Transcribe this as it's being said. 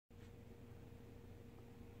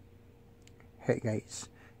Hey guys,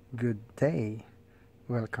 good day.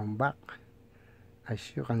 Welcome back.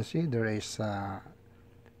 As you can see, there is a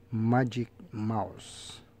magic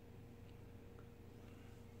mouse.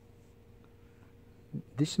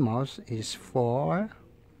 This mouse is for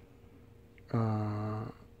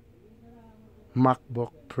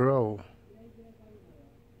Macbook Pro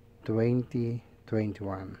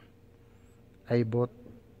 2021. I bought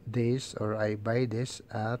this, or I buy this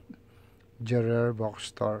at Gerard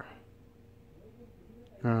Bookstore.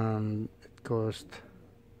 It cost,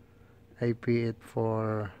 I pay it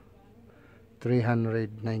for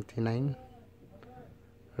 399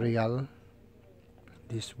 real.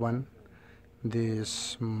 This one,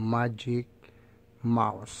 this magic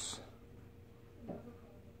mouse.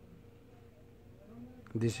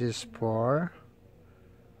 This is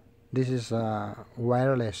a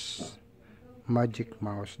wireless magic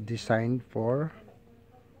mouse designed for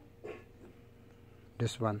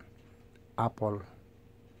this one, Apple.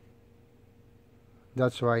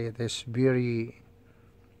 That's why it is very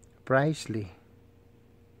pricey.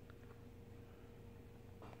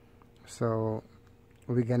 So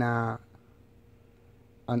we're gonna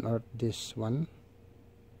unearth this one.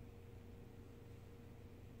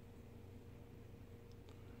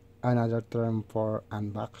 Another term for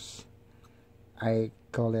unbox, I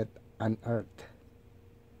call it unearth.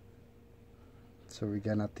 So we're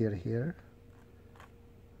gonna tear here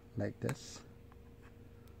like this.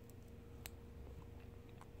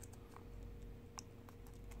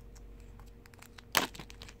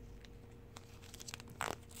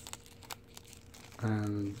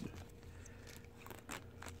 And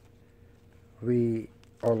we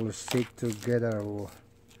all see together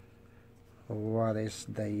what is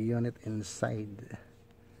the unit inside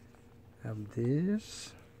of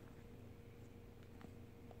this.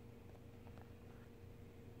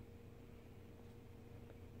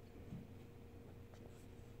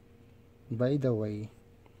 By the way,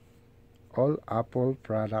 all Apple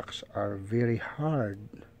products are very hard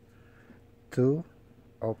to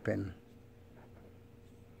open.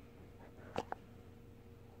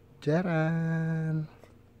 Jaran!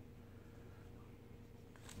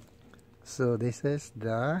 So this is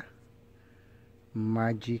the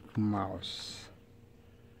magic mouse.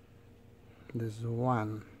 This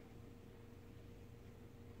one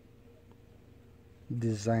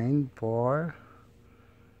designed for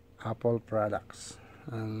Apple products,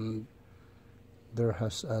 and there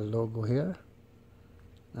has a logo here,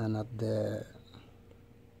 and at the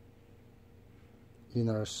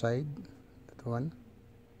inner side, that one.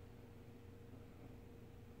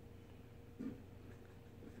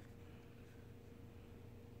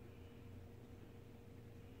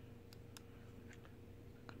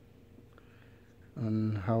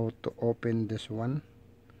 On how to open this one.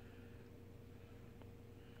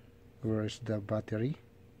 Where is the battery?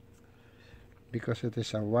 Because it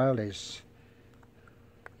is a wireless,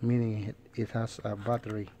 meaning it has a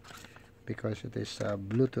battery, because it is a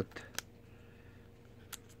Bluetooth.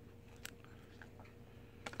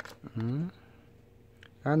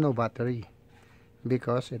 No battery,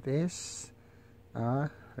 because it is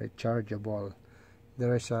rechargeable.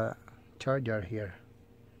 There is a charger here.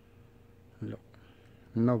 Look,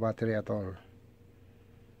 no battery at all.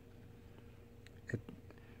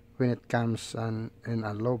 When it comes in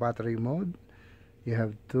a low battery mode, you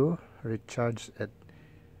have to recharge it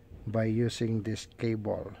by using this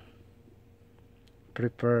cable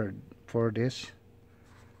prepared for this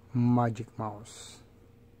magic mouse.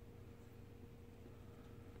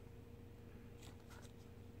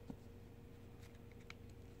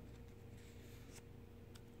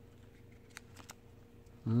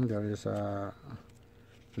 There is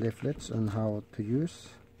leaflets on how to use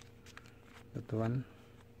that one.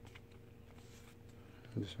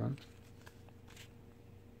 This one.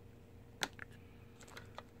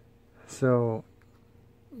 So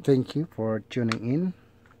thank you for tuning in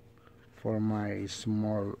for my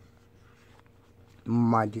small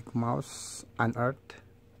magic mouse unearthed.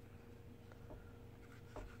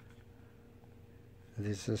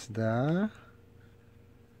 This is the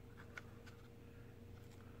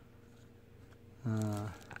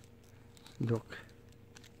look,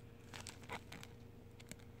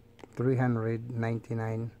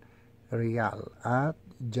 399 real at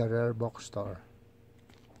Gerard Bookstore.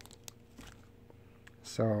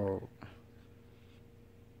 So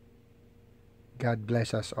God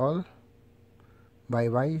bless us all. Bye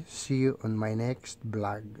bye. See you on my next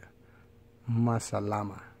vlog.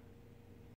 Masalama.